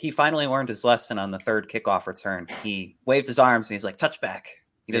 but he finally learned his lesson on the third kickoff return. He waved his arms and he's like, touchback.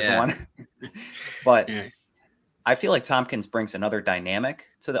 He doesn't want to. But I feel like Tompkins brings another dynamic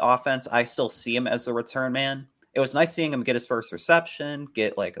to the offense. I still see him as the return man. It was nice seeing him get his first reception,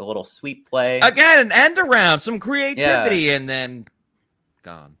 get like a little sweep play. Again, an end around, some creativity, and then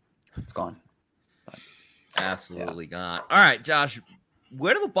gone. It's gone. Absolutely gone. All right, Josh,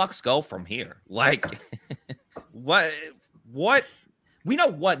 where do the Bucs go from here? Like, what we know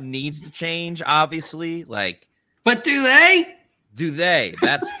what needs to change, obviously. Like, but do they? Do they?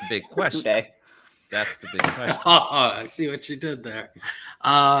 That's the big question. That's the big question. I see what you did there.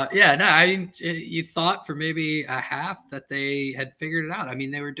 I mean, you thought for maybe a half that they had figured it out. I mean,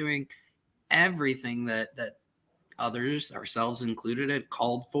 they were doing everything that others, ourselves included, had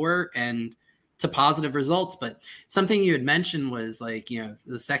called for, and to positive results. But something you had mentioned was like,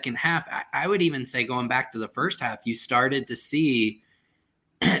 the second half. I would even say going back to the first half, you started to see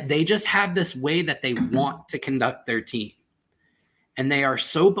they just have this way that they want to conduct their team, and they are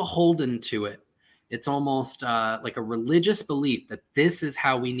so beholden to it. It's almost like a religious belief that this is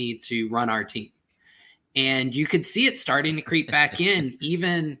how we need to run our team. And you could see it starting to creep back in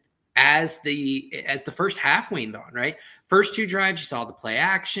even as the first half waned on, right? First 2 drives, you saw the play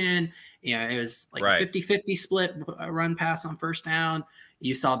action. It was like a 50-50 split run pass on first down.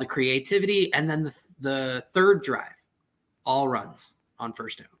 You saw the creativity. And then the third drive, all runs on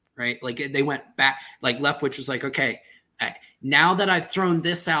first down, right? Like they went back, like Leftwich was like, okay, now that I've thrown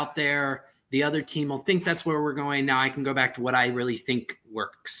this out there, the other team will think that's where we're going. Now I can go back to what I really think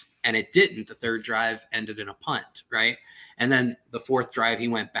works. And it didn't. The third drive ended in a punt, right? And then the fourth drive, he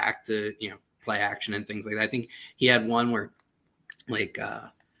went back to, play action and things like that. I think he had one where, like,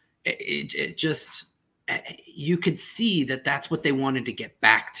 it just, you could see that that's what they wanted to get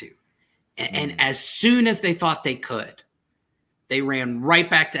back to. And as soon as they thought they could, they ran right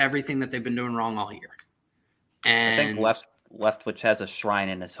back to everything that they've been doing wrong all year. And I think Leftwich has a shrine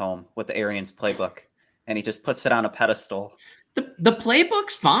in his home with the Arians playbook, and he just puts it on a pedestal. The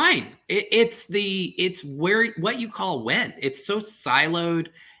playbook's fine. It's where what you call when. It's so siloed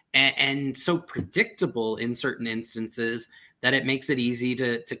and so predictable in certain instances that it makes it easy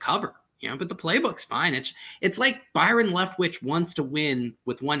to cover. But the playbook's fine. It's like Byron Leftwich wants to win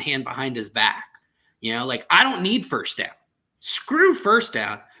with one hand behind his back. Like, I don't need first down. Screw first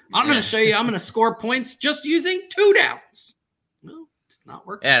down. I'm going to show you I'm going to score points just using 2 downs. Well, it's not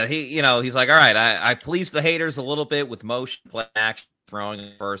working. Yeah, he's like, all right, I pleased the haters a little bit with motion, play action,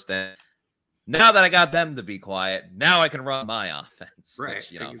 throwing first down. Now that I got them to be quiet, now I can run my offense. Right,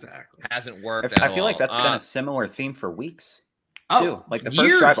 which, exactly. Hasn't worked at all. I feel like that's been a similar theme for weeks, too. Like, the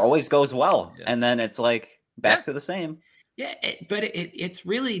years. first drive always goes well, and then it's like back to the same. Yeah, but it's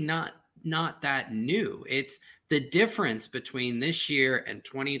really not that new. It's the difference between this year and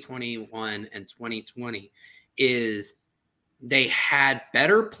 2021 and 2020 is they had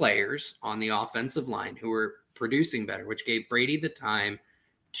better players on the offensive line who were producing better, which gave Brady the time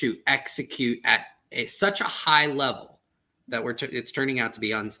to execute at such a high level that it's turning out to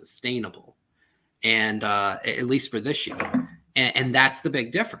be unsustainable. And at least for this year. And that's the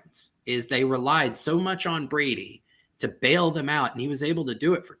big difference is they relied so much on Brady to bail them out. And he was able to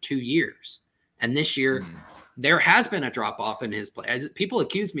do it for 2 years. And this year, there has been a drop-off in his play. People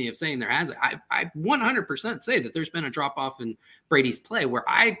accuse me of saying there hasn't. I 100% say that there's been a drop-off in Brady's play. Where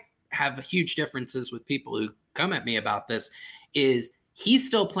I have huge differences with people who come at me about this is he's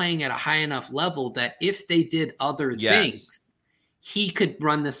still playing at a high enough level that if they did other things, he could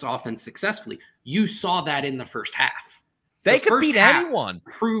run this offense successfully. You saw that in the first half. They could beat anyone.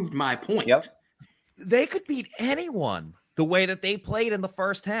 Proved my point. Yep. They could beat anyone the way that they played in the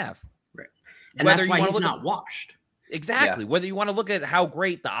first half. Right. And that's why he's not washed. Exactly. Yeah. Whether you want to look at how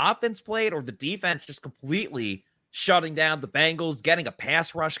great the offense played or the defense just completely shutting down the Bengals, getting a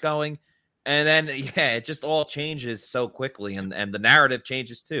pass rush going. And then, it just all changes so quickly. And the narrative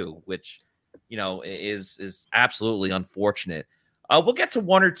changes too, which, is absolutely unfortunate. We'll get to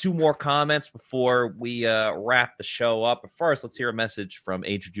one or two more comments before we wrap the show up. But first, let's hear a message from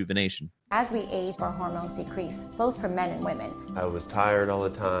Age Rejuvenation. As we age, our hormones decrease, both for men and women. I was tired all the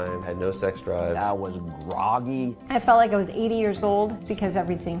time, had no sex drive. I was groggy. I felt like I was 80 years old because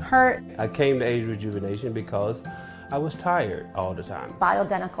everything hurt. I came to Age Rejuvenation because I was tired all the time.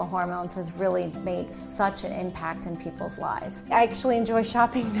 Bioidentical hormones has really made such an impact in people's lives. I actually enjoy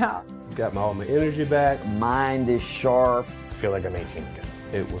shopping now. Got all my energy back. Mind is sharp. I feel like I'm 18 again.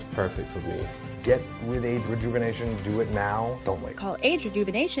 It was perfect for me. Get with Age Rejuvenation. Do it now. Don't wait. Call Age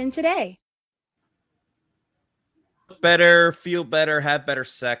Rejuvenation today. Better, feel better, have better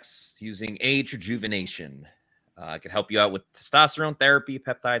sex using Age Rejuvenation. It can help you out with testosterone therapy,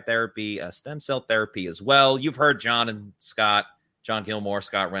 peptide therapy, stem cell therapy as well. You've heard John Gilmore,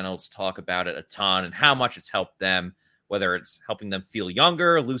 Scott Reynolds talk about it a ton and how much it's helped them, whether it's helping them feel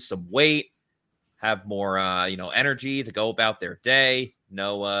younger, lose some weight, have more, energy to go about their day,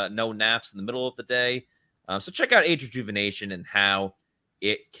 no naps in the middle of the day. So check out Age Rejuvenation and how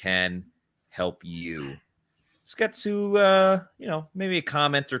it can help you. Let's get to, maybe a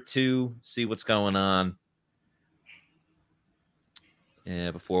comment or two, see what's going on.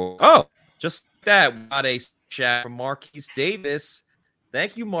 Just that. We got a chat from Marquise Davis.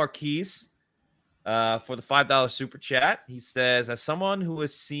 Thank you, Marquise, for the $5 super chat. He says, as someone who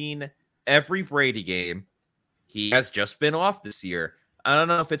has seen every Brady game, he has just been off this year. I don't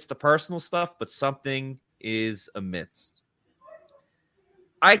know if it's the personal stuff, but something is amidst.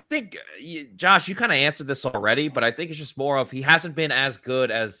 I think, Josh, you kind of answered this already, but I think it's just more of he hasn't been as good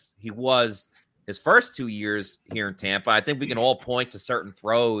as he was his first 2 years here in Tampa. I think we can all point to certain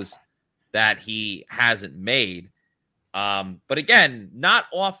throws that he hasn't made. But again, not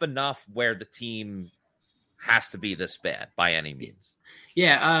off enough where the team has to be this bad by any means.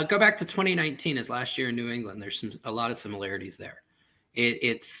 Yeah, go back to 2019 as last year in New England. There's a lot of similarities there.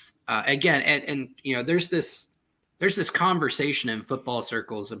 It's again, and there's this conversation in football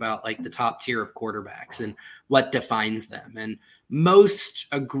circles about like the top tier of quarterbacks and what defines them. And most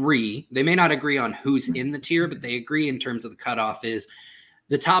agree, they may not agree on who's in the tier, but they agree in terms of the cutoff is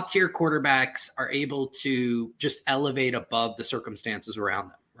the top tier quarterbacks are able to just elevate above the circumstances around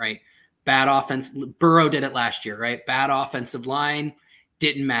them, right? Bad offense. Burrow did it last year, right? Bad offensive line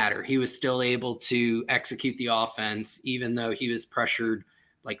didn't matter. He was still able to execute the offense, even though he was pressured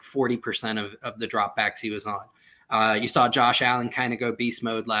like 40% of the dropbacks he was on. You saw Josh Allen kind of go beast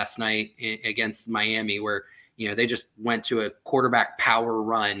mode last night against Miami, where they just went to a quarterback power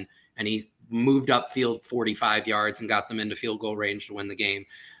run and he moved upfield 45 yards and got them into field goal range to win the game.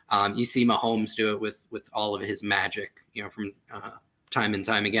 You see Mahomes do it with all of his magic, from time and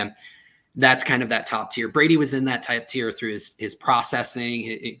time again. That's kind of that top tier. Brady was in that type tier through his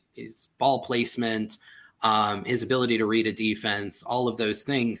processing, his ball placement, his ability to read a defense, all of those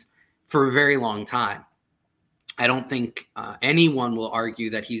things for a very long time. I don't think anyone will argue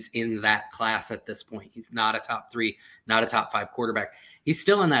that he's in that class at this point. He's not a top 3, not a top 5 quarterback. He's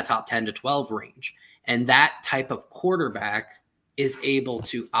still in that top 10 to 12 range. And that type of quarterback is able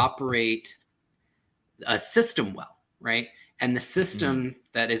to operate a system well, right? And the system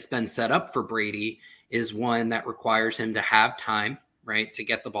that has been set up for Brady is one that requires him to have time, right, to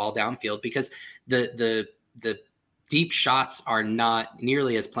get the ball downfield, because the deep shots are not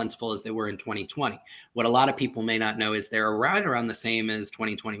nearly as plentiful as they were in 2020. What a lot of people may not know is they're right around the same as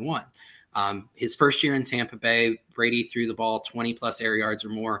 2021. His first year in Tampa Bay, Brady threw the ball 20-plus air yards or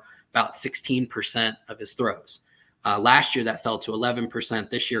more, about 16% of his throws. Last year, that fell to 11%.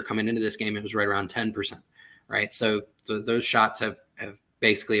 This year, coming into this game, it was right around 10%, right? So those shots have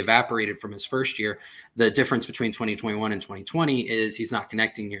basically evaporated from his first year. The difference between 2021 and 2020 is he's not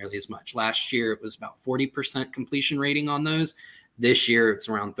connecting nearly as much. Last year, it was about 40% completion rating on those. This year, it's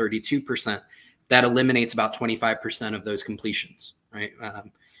around 32%. That eliminates about 25% of those completions, right?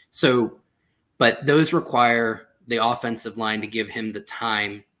 But those require the offensive line to give him the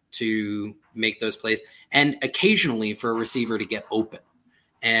time to make those plays and occasionally for a receiver to get open.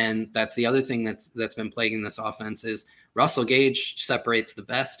 And that's the other thing that's been plaguing this offense is Russell Gage separates the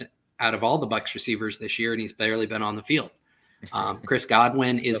best out of all the Bucs receivers this year, and he's barely been on the field. Chris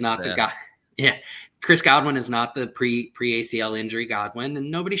Godwin is not the guy. Yeah. Chris Godwin is not the pre-ACL injury Godwin,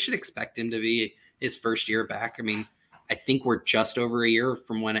 and nobody should expect him to be his first year back. I mean, I think we're just over a year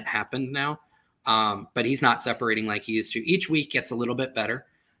from when it happened now, but he's not separating like he used to. Each week gets a little bit better.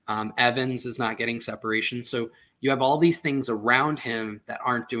 Evans is not getting separation. So you have all these things around him that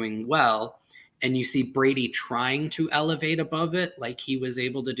aren't doing well, and you see Brady trying to elevate above it like he was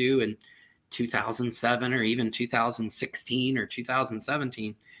able to do in 2007 or even 2016 or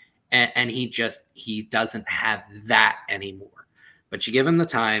 2017. And he doesn't have that anymore. But you give him the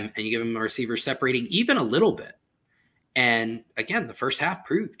time and you give him a receiver separating even a little bit. And again, the first half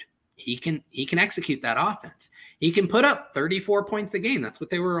proved he can execute that offense. He can put up 34 points a game. That's what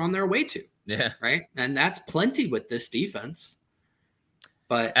they were on their way to. Yeah. Right. And that's plenty with this defense.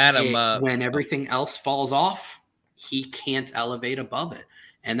 But Adam, when everything else falls off, he can't elevate above it.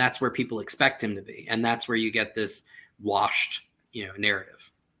 And that's where people expect him to be. And that's where you get this washed, narrative.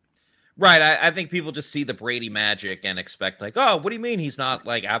 Right. I think people just see the Brady magic and expect like, oh, what do you mean he's not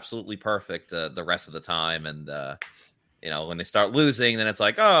like absolutely perfect the rest of the time? And, when they start losing, then it's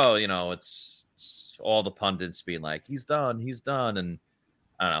like, oh, it's all the pundits being like, he's done. And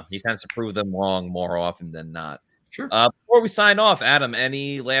I don't know. He tends to prove them wrong more often than not. Sure. Before we sign off, Adam,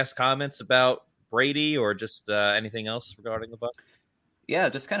 any last comments about Brady or just anything else regarding the Bucs? Yeah,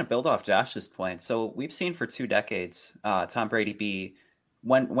 just kind of build off Josh's point. So we've seen for 2 decades Tom Brady be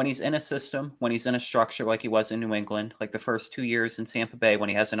when he's in a system, when he's in a structure like he was in New England, like the first 2 years in Tampa Bay, when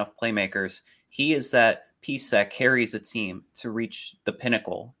he has enough playmakers, he is that piece that carries a team to reach the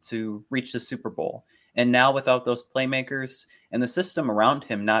pinnacle, to reach the Super Bowl. And now without those playmakers and the system around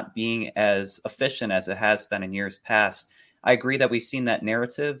him not being as efficient as it has been in years past, I agree that we've seen that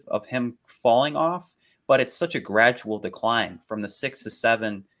narrative of him falling off, but it's such a gradual decline from the 6 to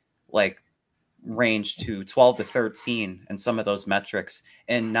 7, range to 12 to 13 and some of those metrics,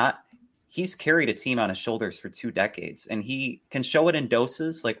 and he's carried a team on his shoulders for 2 decades, and he can show it in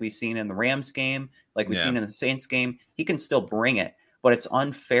doses like we've seen in the Rams game, like we've seen in the Saints game. He can still bring it, but it's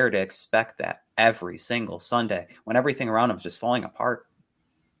unfair to expect that every single Sunday when everything around him is just falling apart.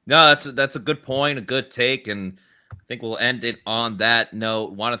 No, that's a good point, a good take, and I think we'll end it on that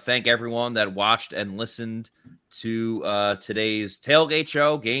note. Want to thank everyone that watched and listened to today's tailgate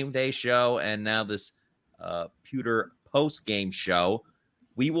show, game day show, and now this Pewter post-game show.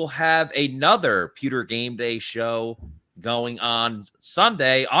 We will have another Pewter game day show going on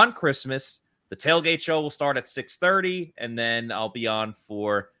Sunday on Christmas. The tailgate show will start at 6:30, and then I'll be on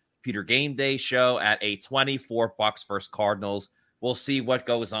for Pewter game day show at 8:20 for Bucs versus Cardinals. We'll see what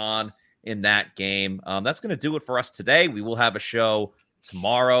goes on in that game. That's going to do it for us today. We will have a show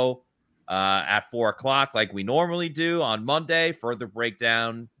tomorrow at 4:00 like we normally do on Monday. Further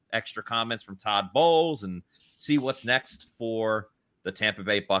breakdown, extra comments from Todd Bowles, and see what's next for the Tampa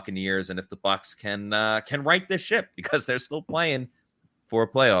Bay Buccaneers and if the Bucs can right this ship, because they're still playing for a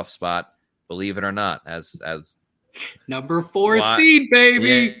playoff spot, believe it or not, as number 4 seed, baby.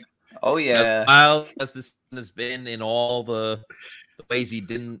 Yeah. Oh yeah. As wild as this has been in all the ways he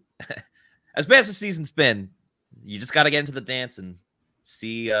didn't, as bad as the season's been, you just got to get into the dance and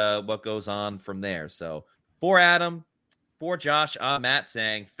see what goes on from there. So for Adam, for Josh, I'm Matt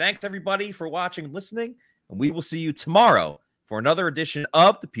saying thanks everybody for watching and listening, and we will see you tomorrow for another edition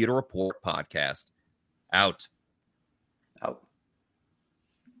of the Pewter Report podcast. Out. Out.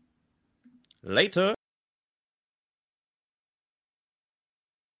 Later.